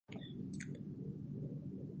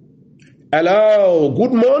Hello,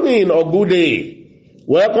 good morning or good day.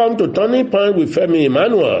 Welcome to Turning Point with Femi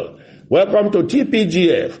Emmanuel. Welcome to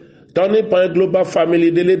TPGF, Turning Point Global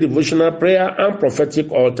Family Daily Devotional Prayer and Prophetic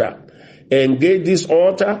Altar. Engage this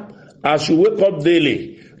altar as you wake up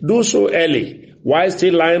daily. Do so early, while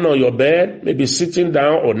still lying on your bed, maybe sitting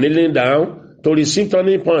down or kneeling down to receive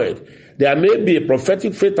Turning Point. There may be a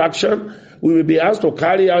prophetic faith action we will be asked to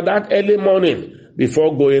carry out that early morning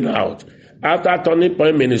before going out. After Turning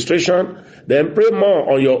Point ministration, then pray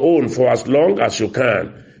more on your own for as long as you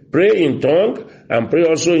can. Pray in tongue and pray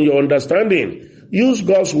also in your understanding. Use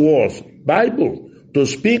God's words, Bible, to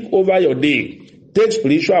speak over your day. Take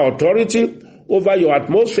spiritual authority over your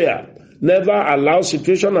atmosphere. Never allow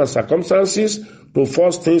situation and circumstances to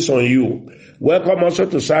force things on you. Welcome also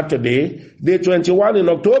to Saturday, day 21 in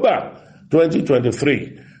October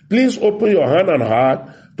 2023. Please open your hand and heart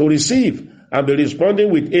to receive and be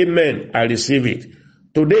responding with amen. I receive it.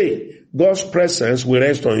 Today, God's presence will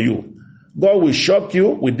rest on you. God will shock you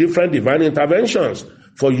with different divine interventions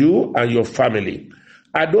for you and your family.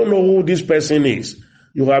 I don't know who this person is.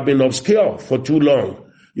 You have been obscure for too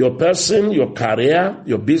long. Your person, your career,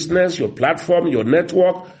 your business, your platform, your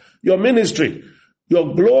network, your ministry.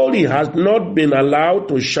 Your glory has not been allowed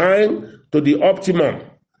to shine to the optimum.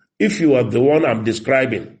 If you are the one I'm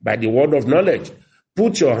describing by the word of knowledge,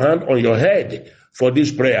 put your hand on your head for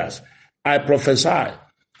these prayers. I prophesy,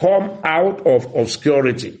 come out of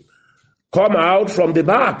obscurity. Come out from the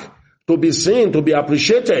back to be seen, to be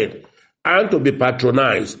appreciated, and to be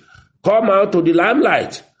patronized. Come out to the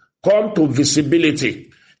limelight. Come to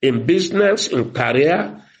visibility in business, in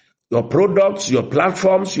career, your products, your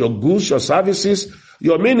platforms, your goods, your services,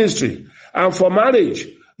 your ministry. And for marriage,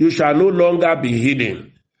 you shall no longer be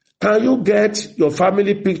hidden. Can you get your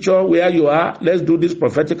family picture where you are? Let's do this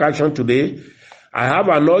prophetic action today. I have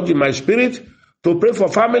an urge in my spirit to pray for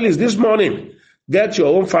families this morning. Get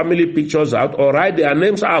your own family pictures out or write their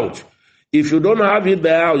names out. If you don't have it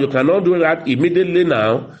there or you cannot do that immediately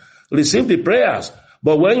now, receive the prayers.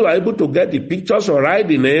 But when you are able to get the pictures or write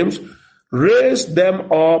the names, raise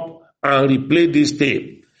them up and replay this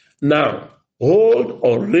tape. Now, hold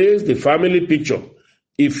or raise the family picture.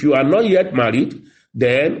 If you are not yet married,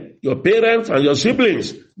 then your parents and your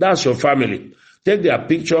siblings, that's your family. Take their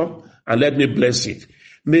picture and let me bless it.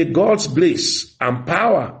 May God's bliss and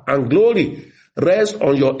power and glory rest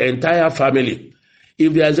on your entire family.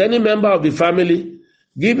 If there is any member of the family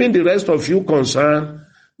giving the rest of you concern,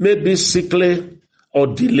 maybe sickly or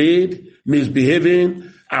delayed,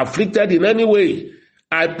 misbehaving, afflicted in any way,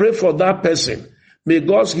 I pray for that person. May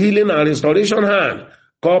God's healing and restoration hand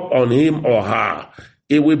come on him or her.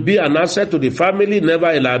 It will be an asset to the family, never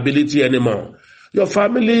a liability anymore. Your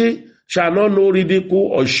family shall not know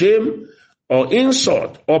ridicule or shame or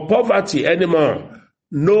insult or poverty anymore.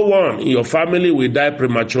 No one in your family will die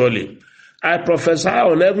prematurely. I prophesy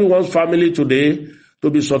on everyone's family today to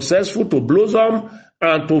be successful, to blossom,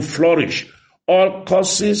 and to flourish. All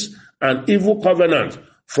curses and evil covenants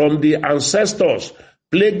from the ancestors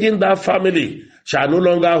plaguing that family shall no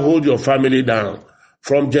longer hold your family down.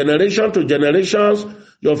 From generation to generations,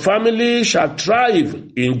 your family shall thrive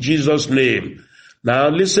in Jesus' name. Now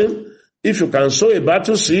listen, if you can sow a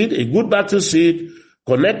battle seed, a good battle seed,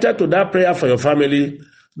 connected to that prayer for your family,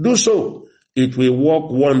 do so. It will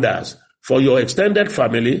work wonders for your extended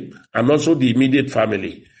family and also the immediate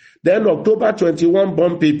family. Then October 21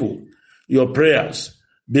 born people, your prayers,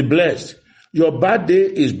 be blessed. Your birthday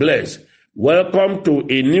is blessed. Welcome to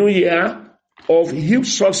a new year of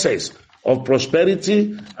huge success, of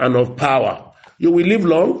prosperity, and of power. You will live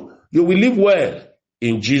long, you will live well,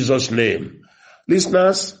 in Jesus' name.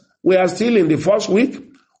 Listeners, we are still in the first week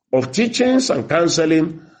of teachings and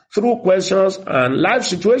counseling through questions and life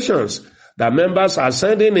situations that members are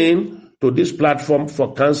sending in to this platform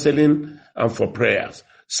for counseling and for prayers.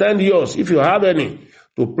 Send yours, if you have any,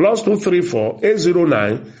 to +234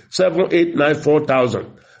 809 789 4000.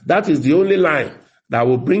 That is the only line that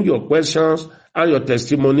will bring your questions and your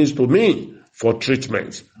testimonies to me for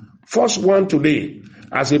treatment. First one today,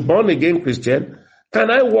 as a born-again Christian, can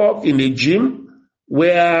I walk in a gym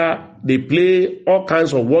where they play all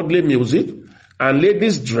kinds of worldly music and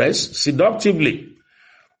ladies dress seductively?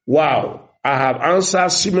 Wow, I have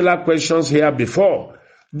answered similar questions here before.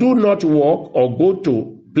 Do not walk or go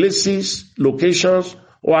to places, locations,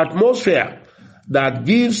 or atmosphere that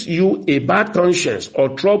gives you a bad conscience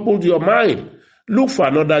or troubled your mind. Look for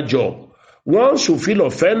another job. Once you feel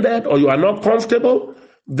offended or you are not comfortable,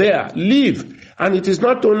 there, leave. And it is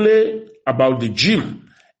not only about the gym,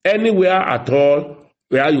 anywhere at all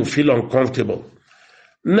where you feel uncomfortable.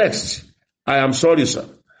 Next, I am sorry, sir.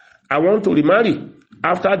 I want to remarry.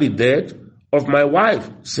 after the death of my wife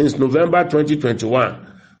since November 2021,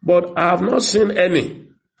 but I have not seen any.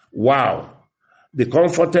 Wow. Be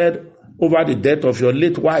comforted over the death of your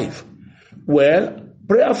late wife. Well,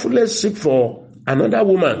 prayerfully seek for another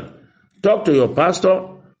woman. Talk to your pastor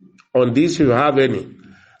on this if you have any.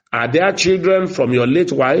 Are there children from your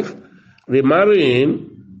late wife? Remarrying,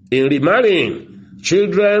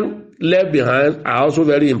 children left behind are also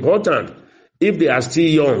very important. If they are still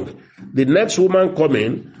young, the next woman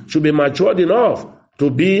coming should be matured enough to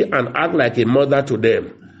be and act like a mother to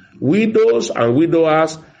them. Widows and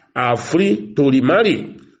widowers are free to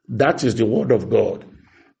remarry. That is the word of God.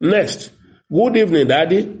 Next, good evening,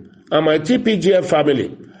 Daddy, and my TPGF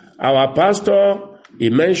family. Our pastor, he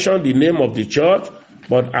mentioned the name of the church,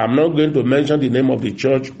 but I'm not going to mention the name of the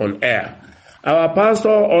church on air. Our pastor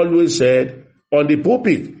always said on the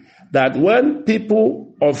pulpit that when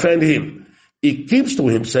people offend him, he keeps to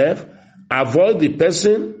himself, avoid the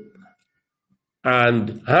person,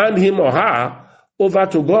 and hand him or her over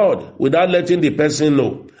to God without letting the person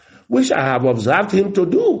know, which I have observed him to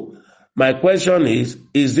do. My question is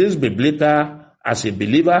this biblical as a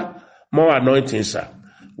believer? More anointing, sir.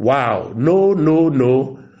 Wow,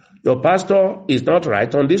 no. Your pastor is not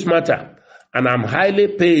right on this matter. And I'm highly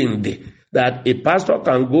pained that a pastor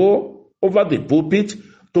can go over the pulpit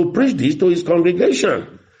to preach this to his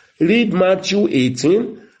congregation. Read Matthew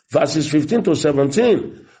 18, verses 15 to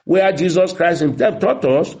 17, where Jesus Christ himself taught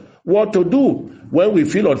us what to do when we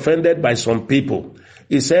feel offended by some people.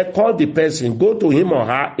 He said, call the person, go to him or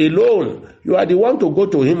her alone. You are the one to go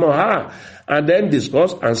to him or her and then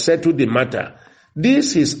discuss and settle the matter.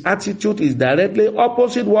 His attitude is directly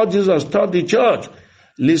opposite what Jesus taught the church.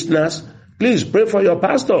 Listeners, please pray for your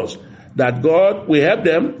pastors that God will help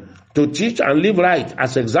them to teach and live right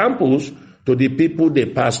as examples to the people they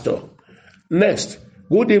pastor. Next,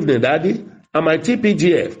 good evening, Daddy. I'm my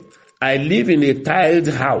TPGF. I live in a tiled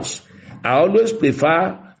house. I always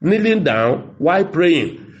prefer kneeling down while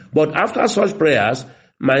praying. But after such prayers,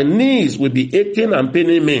 my knees will be aching and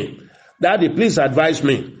paining me. Daddy, please advise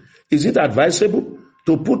me. Is it advisable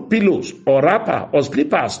to put pillows or wrapper or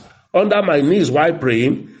slippers under my knees while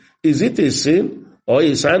praying? Is it a sin or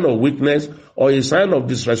a sign of weakness or a sign of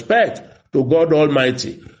disrespect to God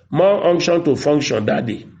Almighty? More unction to function,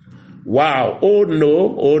 Daddy. Wow. Oh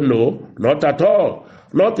no, not at all.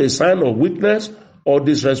 Not a sign of weakness or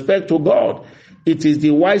disrespect to God. It is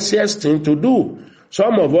the wisest thing to do.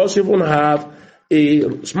 Some of us even have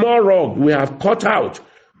a small rug we have cut out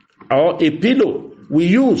or a pillow we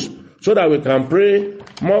use so that we can pray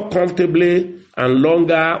more comfortably and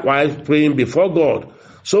longer while praying before God.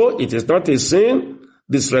 So it is not a sin,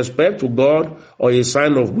 disrespect to God, or a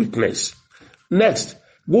sign of weakness. Next,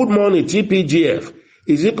 good morning, TPGF.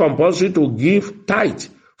 Is it compulsory to give tithe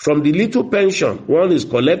from the little pension one is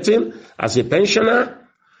collecting as a pensioner?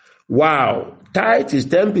 Wow, tithe is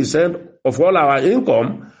 10% of all our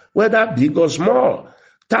income, whether big or small.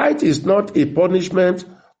 Tithe is not a punishment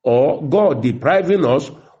or God depriving us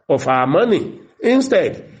of our money.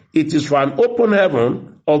 Instead, it is for an open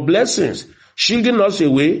heaven of blessings, shielding us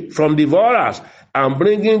away from devourers and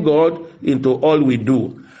bringing God into all we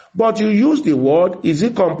do. But you use the word, is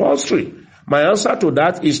it compulsory? My answer to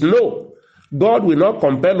that is no. God will not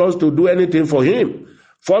compel us to do anything for him.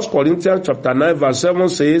 1 Corinthians chapter 9 verse 7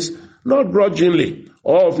 says, not grudgingly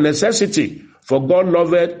or of necessity, for God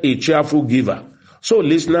loveth a cheerful giver. So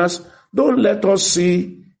listeners, don't let us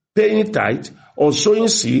see paying tithe or sowing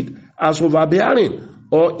seed as overbearing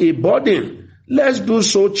or a burden. Let's do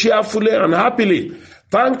so cheerfully and happily,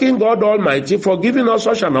 thanking God Almighty for giving us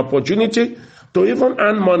such an opportunity to even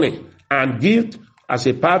earn money and give as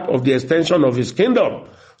a part of the extension of his kingdom.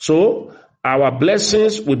 So our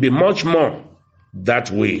blessings will be much more that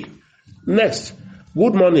way. Next,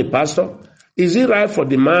 good morning, Pastor. Is it right for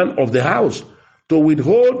the man of the house to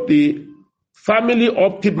withhold the family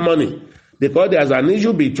upkeep money because there's an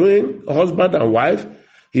issue between husband and wife?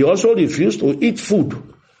 He also refused to eat food.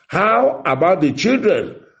 How about the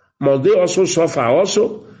children? Must they also suffer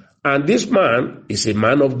also? And this man is a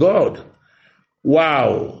man of God.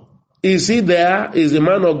 Wow. Is he there? Is the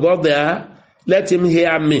man of God there? Let him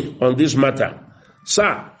hear me on this matter.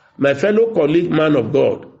 Sir, my fellow colleague man of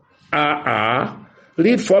God,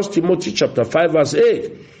 read 1 Timothy chapter 5 verse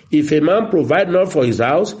 8. If a man provide not for his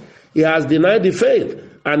house, he has denied the faith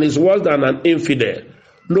and is worse than an infidel.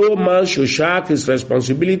 No man should shirk his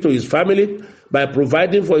responsibility to his family by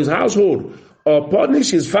providing for his household or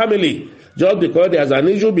punish his family just because there's an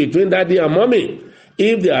issue between daddy and mommy.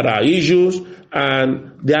 If there are issues,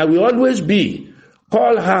 and there will always be,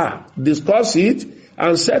 call her, discuss it,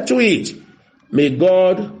 and settle it. May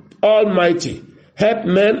God Almighty Help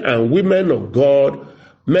men and women of God.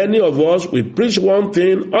 Many of us, we preach one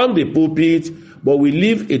thing on the pulpit, but we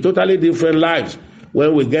live a totally different life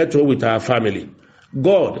when we get home with our family.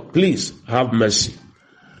 God, please have mercy.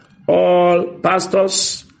 All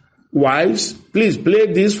pastors, wives, please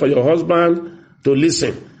play this for your husband to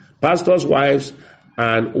listen. Pastors' wives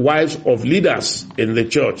and wives of leaders in the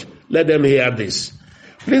church, let them hear this.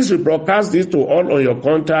 Please broadcast this to all on your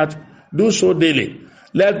contact. Do so daily.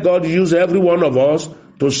 Let God use every one of us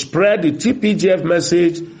to spread the TPGF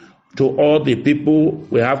message to all the people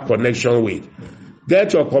we have connection with.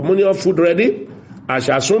 Get your communion food ready. I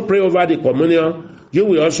shall soon pray over the communion. You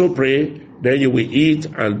will also pray, then you will eat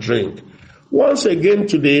and drink. Once again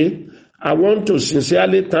today, I want to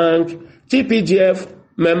sincerely thank TPGF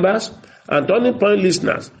members and Turning Point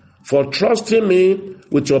listeners for trusting me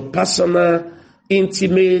with your personal,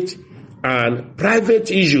 intimate, and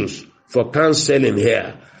private issues for counseling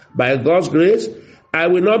here. By God's grace, I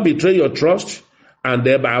will not betray your trust, and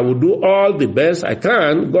thereby I will do all the best I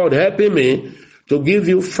can, God helping me, to give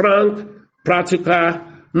you frank, practical,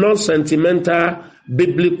 non-sentimental,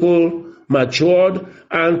 biblical, matured,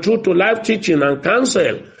 and true-to-life teaching and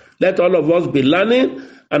counsel. Let all of us be learning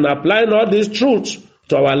and applying all these truths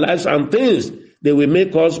to our lives and things that will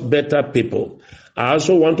make us better people. I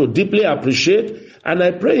also want to deeply appreciate, and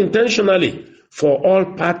I pray intentionally for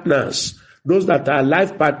all partners, those that are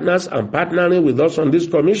life partners and partnering with us on this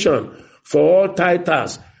commission, for all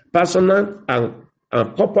titers, personal and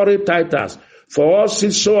corporate titers, for all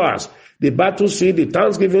seed sowers, the battle seed, the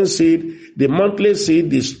thanksgiving seed, the monthly seed,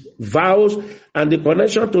 the vows, and the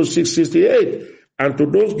connection to 668, and to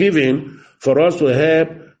those giving for us to help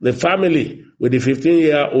the family with the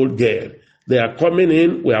 15-year-old girl. They are coming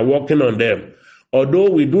in, we are working on them.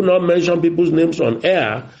 Although we do not mention people's names on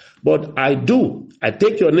air, but I do. I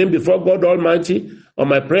take your name before God Almighty on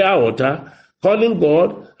my prayer altar, calling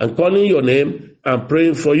God and calling your name and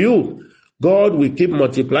praying for you. God will keep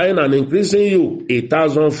multiplying and increasing you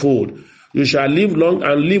 1,000-fold. You shall live long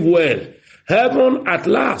and live well. Heaven at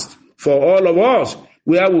last for all of us,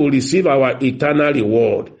 where we will receive our eternal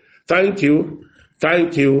reward. Thank you,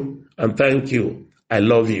 and thank you. I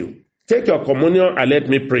love you. Take your communion and let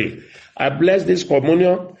me pray. I bless this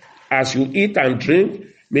communion as you eat and drink.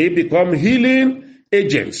 May it become healing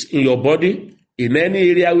agents in your body, in any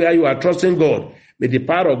area where you are trusting God. May the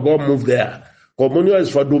power of God move there. Communion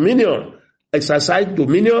is for dominion. Exercise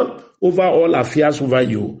dominion over all affairs over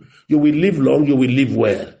you. You will live long, you will live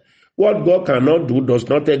well. What God cannot do does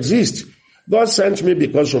not exist. God sent me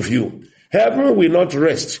because of you. Heaven will not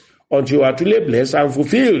rest until you are truly blessed and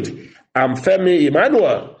fulfilled. I'm Femi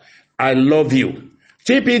Emmanuel. I love you.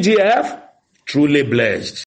 TPGF, truly blessed.